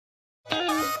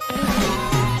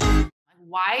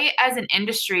why as an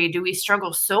industry do we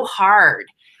struggle so hard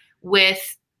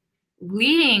with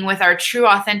leading with our true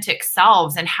authentic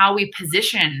selves and how we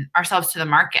position ourselves to the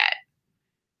market?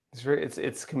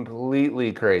 It's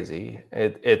completely crazy.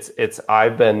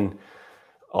 I've been,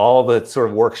 all the sort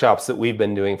of workshops that we've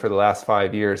been doing for the last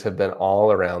 5 years have been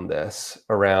all around this,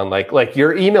 around like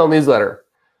your email newsletter.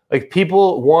 Like,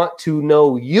 people want to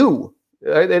know you.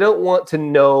 Right? They don't want to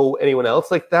know anyone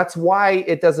else. Like, that's why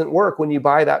it doesn't work when you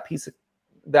buy that piece of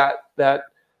that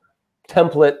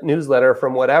template newsletter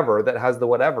from whatever that has the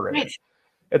whatever in it.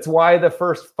 It's why the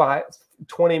first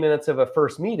 20 minutes of a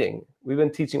first meeting, we've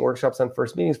been teaching workshops on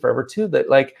first meetings forever too, that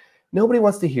like nobody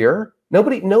wants to hear.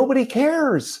 Nobody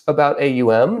cares about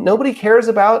AUM. Nobody cares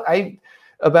about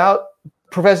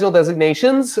professional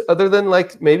designations other than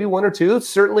like maybe one or two.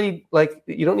 Certainly, like,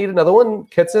 you don't need another one,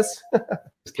 Kitsis.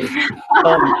 Just kidding.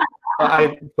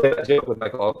 I play that joke with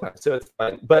Michael all the time, so it's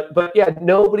fine. But yeah,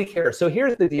 nobody cares. So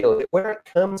here's the deal. Where it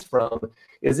comes from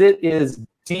is it is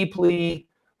deeply,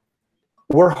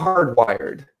 we're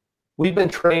hardwired. We've been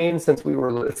trained since we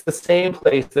were, it's the same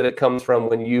place that it comes from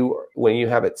when you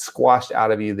have it squashed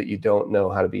out of you that you don't know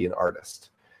how to be an artist.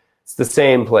 It's the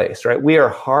same place, right? We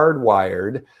are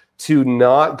hardwired to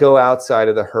not go outside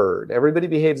of the herd. Everybody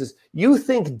behaves as, you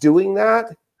think doing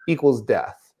that equals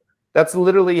death. That's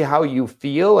literally how you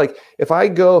feel. Like, if I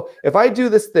do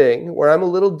this thing where I'm a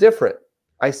little different,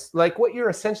 like what you're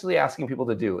essentially asking people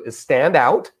to do is stand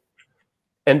out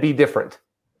and be different.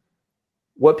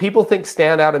 What people think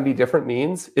stand out and be different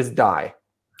means is die,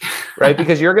 right?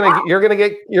 Because you're gonna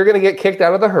get kicked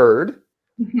out of the herd,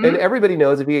 and everybody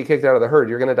knows if you get kicked out of the herd,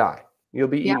 you're gonna die. You'll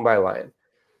be eaten by a lion.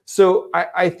 So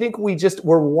I think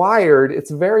we're wired.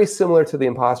 It's very similar to the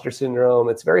imposter syndrome.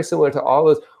 It's very similar to all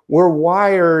those. We're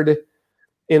wired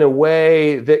in a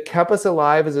way that kept us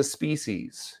alive as a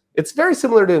species. It's very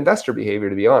similar to investor behavior,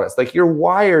 to be honest. Like, you're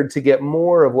wired to get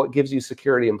more of what gives you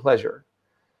security and pleasure,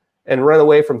 and run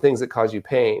away from things that cause you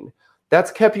pain.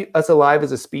 That's kept us alive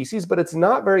as a species, but it's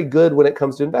not very good when it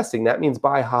comes to investing. That means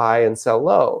buy high and sell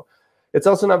low. It's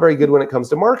also not very good when it comes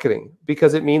to marketing,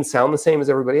 because it means sound the same as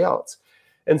everybody else.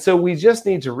 And so we just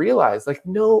need to realize, like,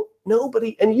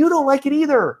 nobody, and you don't like it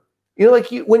either. You know, like,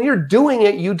 when you're doing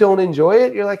it, you don't enjoy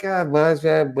it. You're like, blah, blah,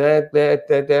 blah, blah,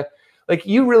 blah, blah. Like,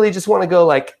 you really just want to go,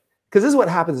 like, because this is what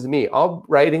happens to me. I'll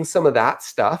writing some of that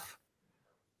stuff,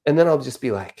 and then I'll just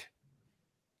be like,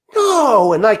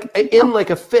 no, and like in like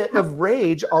a fit of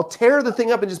rage, I'll tear the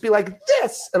thing up and just be like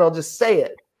this, and I'll just say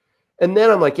it. And then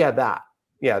I'm like, yeah, that,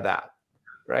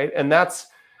 right? And that's,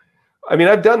 I mean,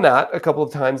 I've done that a couple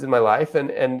of times in my life,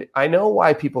 and I know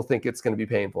why people think it's going to be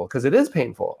painful, because it is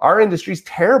painful. Our industry's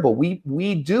terrible.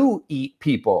 We do eat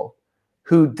people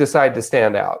who decide to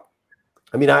stand out.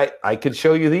 I mean, I could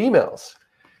show you the emails.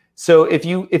 So if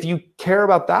you care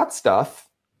about that stuff,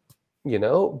 you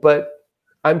know, but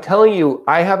I'm telling you,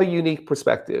 I have a unique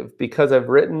perspective because I've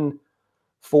written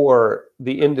for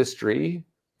the industry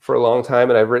for a long time,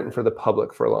 and I've written for the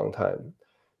public for a long time.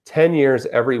 10 years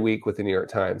every week with the New York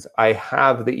Times. I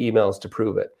have the emails to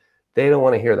prove it. They don't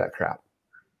want to hear that crap.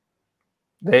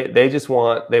 They just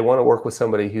want to work with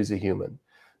somebody who's a human.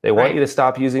 They want you to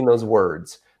stop using those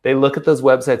words. They look at those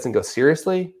websites and go,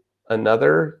 seriously?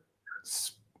 Another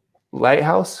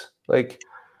lighthouse?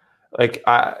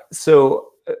 So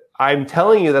I'm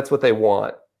telling you, that's what they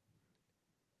want.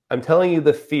 I'm telling you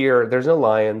the fear. There's no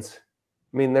lions.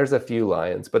 I mean, there's a few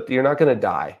lions, but you're not going to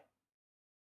die.